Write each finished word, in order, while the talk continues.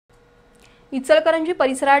इचलकरंजी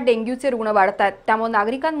परिसरात डेंग्यूचे रुग्ण वाढत आहेत, त्यामुळे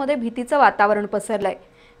नागरिकांमध्ये भीतीचं वातावरण पसरलंय।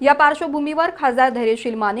 या पार्श्वभूमीवर खासदार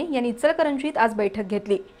धैर्यशील माने यांनी इचलकरंजीत आज बैठक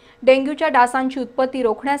घेतली। डेंग्यूच्या डासांची उत्पत्ती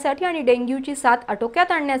रोखण्यासाठी आणि डेंग्यूची साथ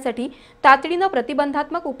आटोक्यात आणण्यासाठी तातडीने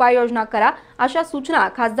प्रतिबंधात्मक उपाययोजना करा, अशा सूचना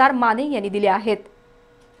खासदार माने यांनी दिल्या आहेत।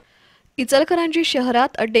 इचलकरंजी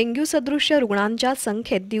शहरात डेंग्यू सदृश्य रुग्णांच्या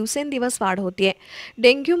संख्येत दिवसेंदिवस वाढ होतीये।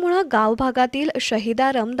 डेंग्यूमुळे गाव भागातील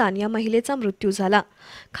शहीदा रमदान या महिलेचा मृत्यू झाला।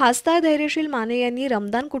 खासदार धैर्यशील माने यांनी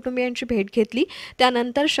रमदान कुटुंबियांची भेट घेतली।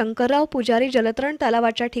 त्यानंतर शंकरराव पुजारी जलतरण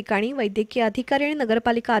तलावाच्या ठिकाणी वैद्यकीय अधिकारी आणि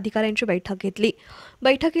नगरपालिका अधिकाऱ्यांची बैठक घेतली।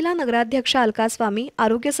 बैठकीला नगराध्यक्ष अलका स्वामी,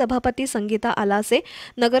 आरोग्य सभापती संगीता आलासे,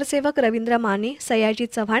 नगरसेवक रवींद्र माने, सयाजी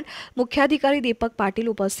चव्हाण, मुख्याधिकारी दीपक पाटील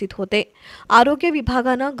उपस्थित होते। आरोग्य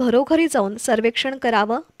विभागाने घरोघरी जाऊन सर्वेक्षण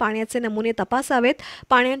करावं, पाण्याचे नमुने तपासावेत,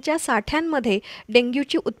 पाण्याच्या साठ्यांमध्ये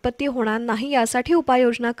डेंग्यूची उत्पत्ती होणार नाही यासाठी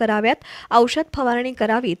उपाययोजना कराव्यात, औषध फवारणी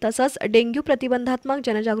करावी, तसंच डेंग्यू प्रतिबंधात्मक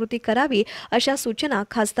जनजागृती करावी, अशा सूचना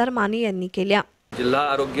खासदार माने यांनी केल्या। जिल्हा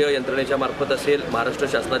आरोग्य यंत्रणेच्या मार्फत असेल, महाराष्ट्र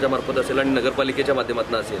शासनाच्या मार्फत असेल आणि नगरपालिकेच्या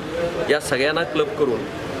माध्यमातून असेल, या सगळ्यांना क्लब करून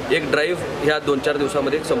एक ड्राईव्ह ह्या 2-4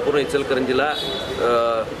 दिवसामध्ये संपूर्ण इचलकरंजीला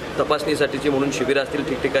तपासणीसाठीची म्हणून शिबिरं असतील,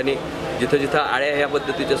 ठिकठिकाणी जिथं जिथं आळ्या ह्या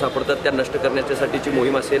पद्धतीच्या सापडतात त्या नष्ट करण्यासाठीची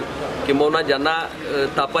मोहीम असेल, किंबहुना ज्यांना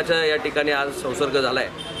तापाच्या या ठिकाणी आज संसर्ग झाला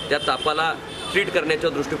आहे त्या तापाला ट्रीट करण्याच्या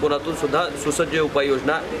दृष्टिकोनातून सुद्धा सुसज्ज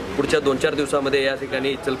उपाययोजना पुढच्या 2-4 दिवसामध्ये या ठिकाणी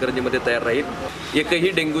इचलकरंजीमध्ये तयार राहील। एकही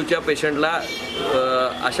डेंग्यूच्या पेशंटला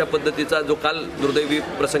अशा पद्धतीचा जो काल दुर्दैवी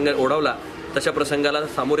प्रसंग ओढवला तशा प्रसंगाला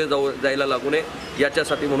सामोरे जायला लागू नये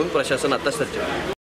याच्यासाठी म्हणून प्रशासन आता सज्ज आहे।